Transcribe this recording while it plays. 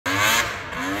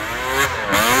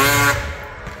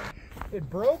It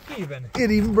broke even.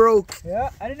 It even broke.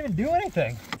 Yeah, I didn't even do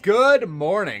anything. Good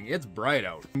morning. It's bright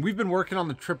out. We've been working on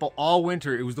the Triple all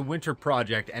winter. It was the winter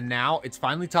project, and now it's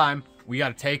finally time. We got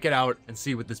to take it out and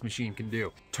see what this machine can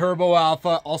do. Turbo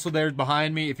Alpha, also there's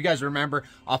behind me. If you guys remember,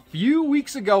 a few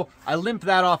weeks ago, I limped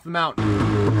that off the mountain.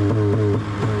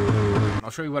 I'll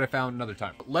show you what I found another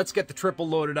time. Let's get the Triple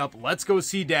loaded up. Let's go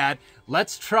see Dad.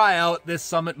 Let's try out this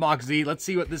Summit Mach Z. Let's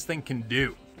see what this thing can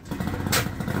do.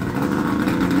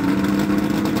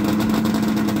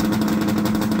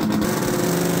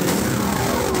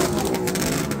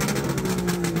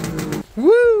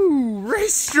 Woo!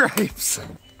 Race stripes!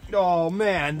 Oh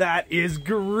man, that is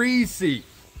greasy.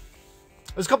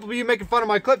 There's a couple of you making fun of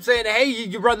my clip saying, hey,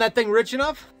 you run that thing rich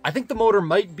enough? I think the motor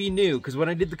might be new, because when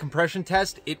I did the compression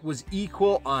test, it was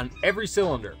equal on every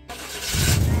cylinder.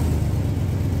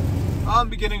 I'm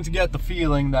beginning to get the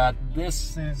feeling that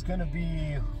this is gonna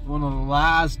be one of the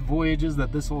last voyages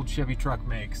that this old Chevy truck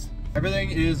makes.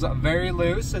 Everything is very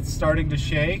loose, it's starting to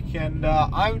shake, and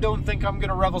I don't think I'm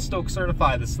gonna Revelstoke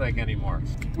certify this thing anymore.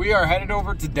 We are headed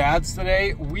over to Dad's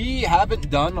today. We haven't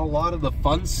done a lot of the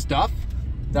fun stuff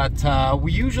that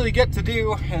we usually get to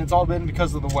do, and it's all been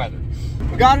because of the weather.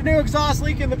 We got a new exhaust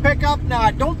leak in the pickup. Now,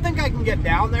 I don't think I can get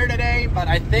down there today, but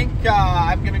I think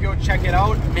I'm gonna go check it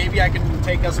out. Maybe I can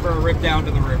take us for a rip down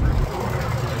to the river.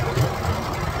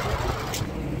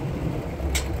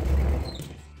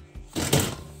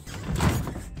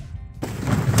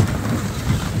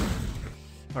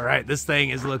 All right, this thing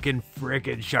is looking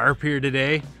frickin' sharp here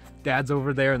today. Dad's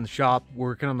over there in the shop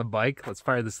working on the bike. Let's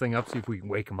fire this thing up, see if we can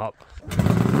wake him up.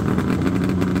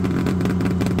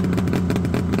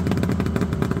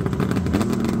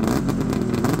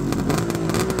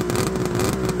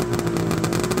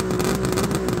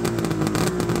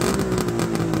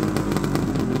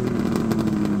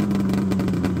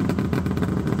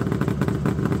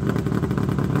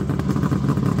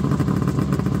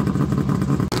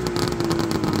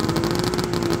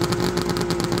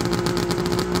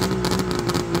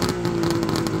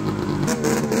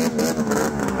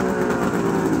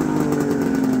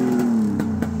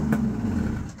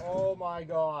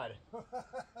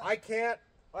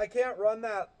 I can't run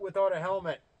that without a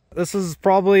helmet. This is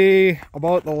probably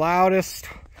about the loudest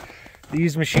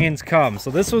these machines come. So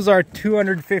this was our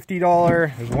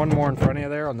 $250. There's one more in front of you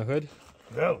there on the hood.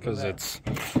 Because it's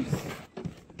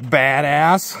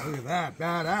badass. Look at that,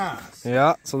 badass.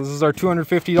 Yeah, so this is our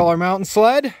 $250 mountain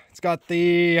sled. It's got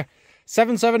the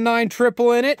 779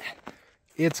 Triple in it.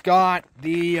 It's got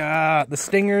the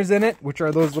stingers in it, which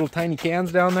are those little tiny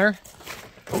cans down there.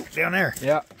 Oh, down there.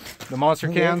 Yeah, the monster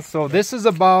cans. So this is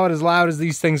about as loud as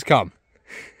these things come.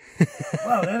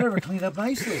 Wow, that ever cleaned up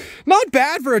nicely. Not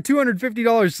bad for a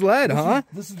 $250 sled, huh?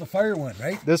 This is the fire one,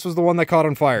 right? This was the one that caught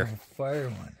on fire. The fire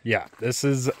one. Yeah, this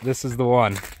is the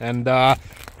one. And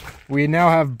we now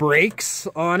have brakes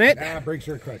on it. Ah, brakes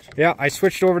are a crutch. Yeah, I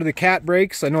switched over to the cat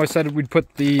brakes. I know I said we'd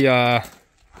put the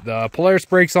Polaris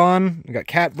brakes on. We got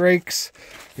cat brakes.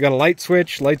 We got a light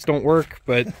switch. Lights don't work,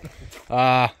 but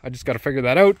I just got to figure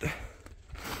that out.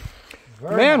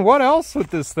 Man, what else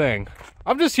with this thing?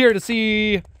 I'm just here to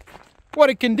see what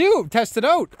it can do, test it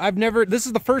out. This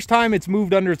is the first time it's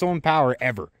moved under its own power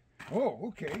ever. Oh,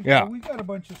 okay. Yeah. So we got a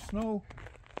bunch of snow.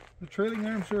 The trailing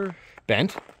arms are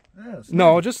bent. Yes.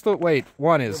 No, just the, wait,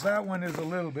 one is. So that one is a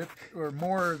little bit, or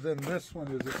more than this one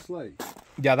is a slight.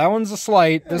 Yeah, that one's a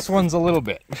slight. This one's a little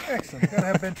bit. Excellent. Gotta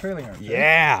have bent trailing arms.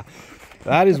 Yeah.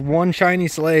 That is one shiny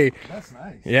sleigh. That's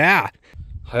nice. Yeah.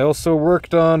 I also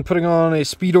worked on putting on a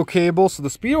speedo cable. So the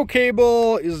speedo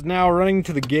cable is now running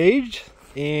to the gauge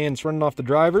and it's running off the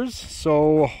drivers.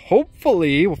 So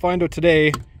hopefully we'll find out today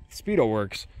if the speedo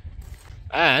works.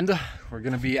 And we're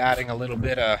going to be adding a little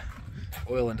bit of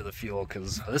oil into the fuel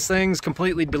because this thing's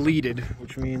completely deleted,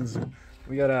 which means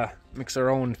we got to mix our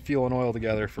own fuel and oil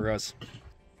together for us.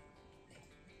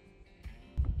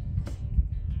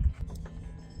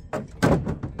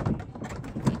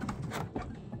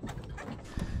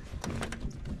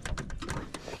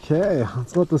 Okay,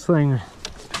 let's let this thing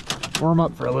warm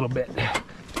up for a little bit.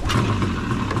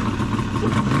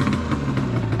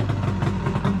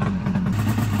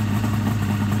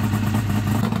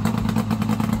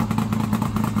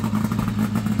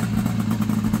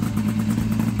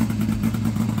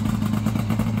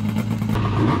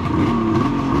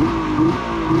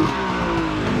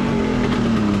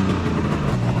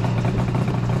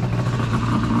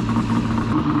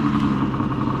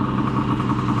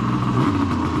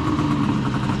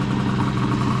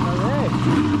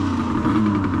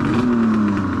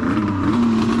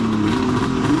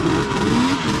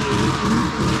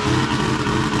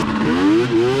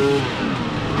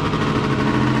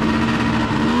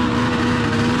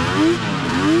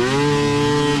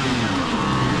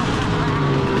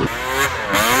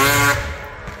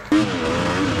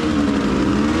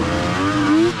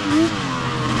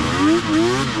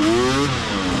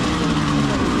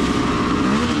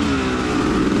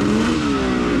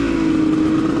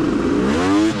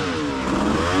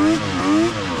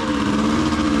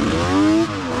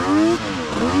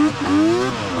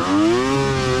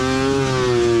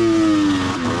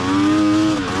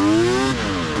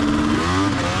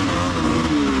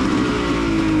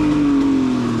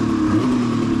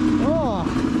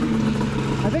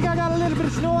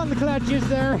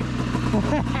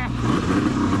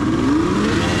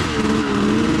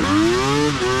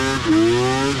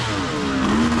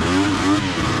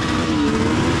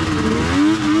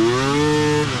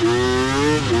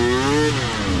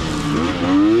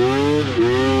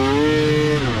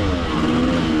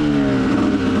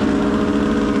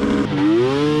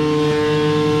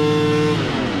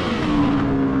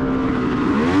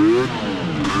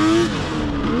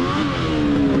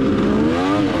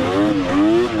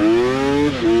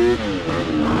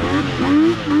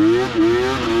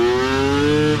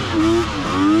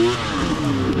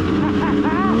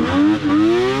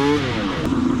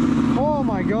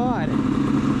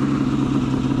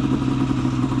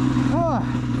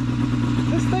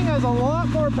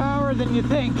 than you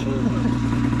think.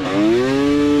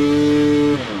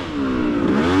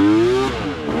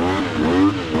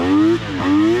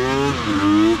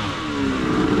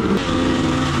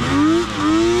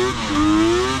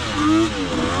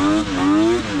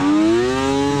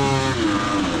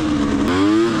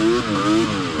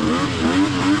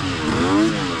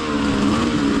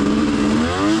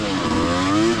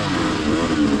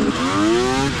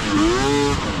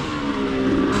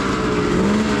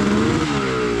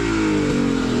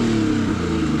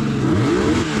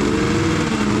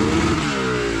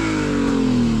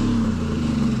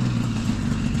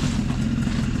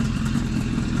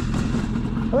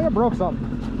 I think I broke something.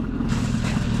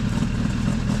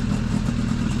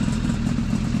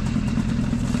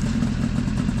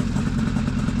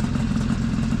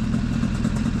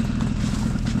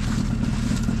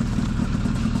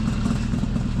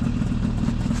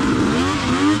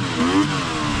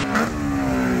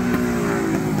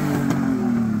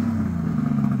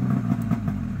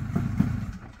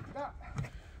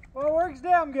 Well, it works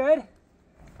damn good.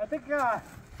 I think,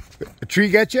 A tree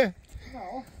get you?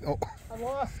 no. Oh. I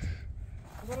lost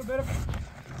a little bit of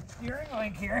steering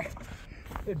link here.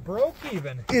 It broke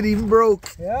even. It even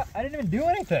broke. Yeah, I didn't even do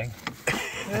anything.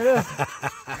 There it is.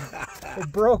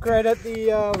 It broke right at the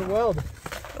weld.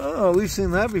 Oh, we've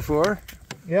seen that before.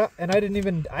 Yeah, and I didn't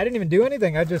even do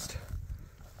anything. I just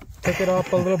took it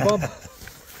off a little bump.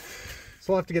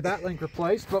 So I'll have to get that link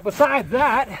replaced. But besides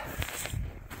that,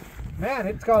 man,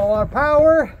 it's got a lot of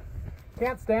power.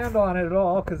 Can't stand on it at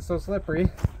all because it's so slippery.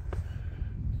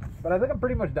 But I think I'm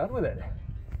pretty much done with it.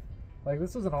 Like,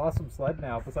 this is an awesome sled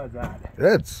now, besides that.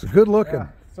 It's good looking. Yeah,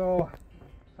 so,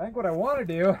 I think what I want to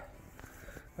do,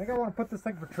 I think I want to put this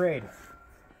thing for trade.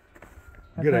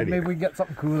 And Good then idea. maybe we can get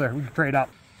something cooler. We can trade up.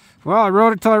 Well, I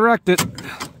rode it till I wrecked it.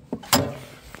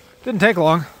 Didn't take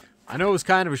long. I know it was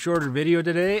kind of a shorter video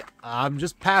today. I'm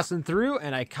just passing through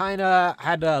and I kind of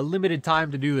had a limited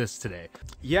time to do this today.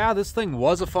 Yeah, this thing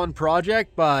was a fun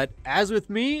project, but as with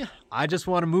me, I just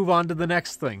want to move on to the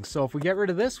next thing. So if we get rid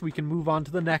of this, we can move on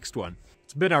to the next one.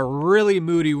 It's been a really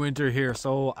moody winter here,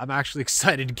 so I'm actually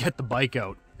excited to get the bike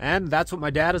out. And that's what my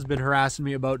dad has been harassing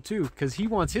me about too, because he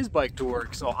wants his bike to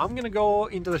work. So I'm going to go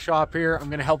into the shop here. I'm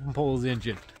going to help him pull his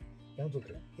engine. Sounds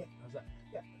okay. Yeah, how's that?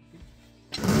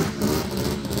 Yeah.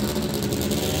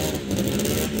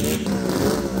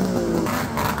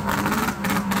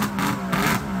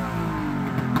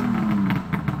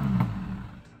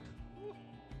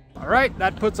 All right,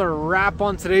 that puts a wrap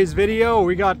on today's video.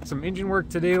 We got some engine work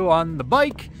to do on the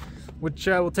bike, which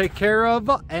we'll take care of,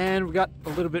 and we got a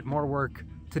little bit more work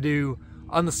to do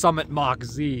on the Summit Mach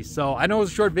Z. So I know it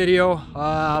was a short video,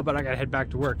 but I gotta head back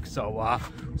to work. So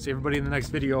see everybody in the next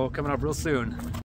video coming up real soon.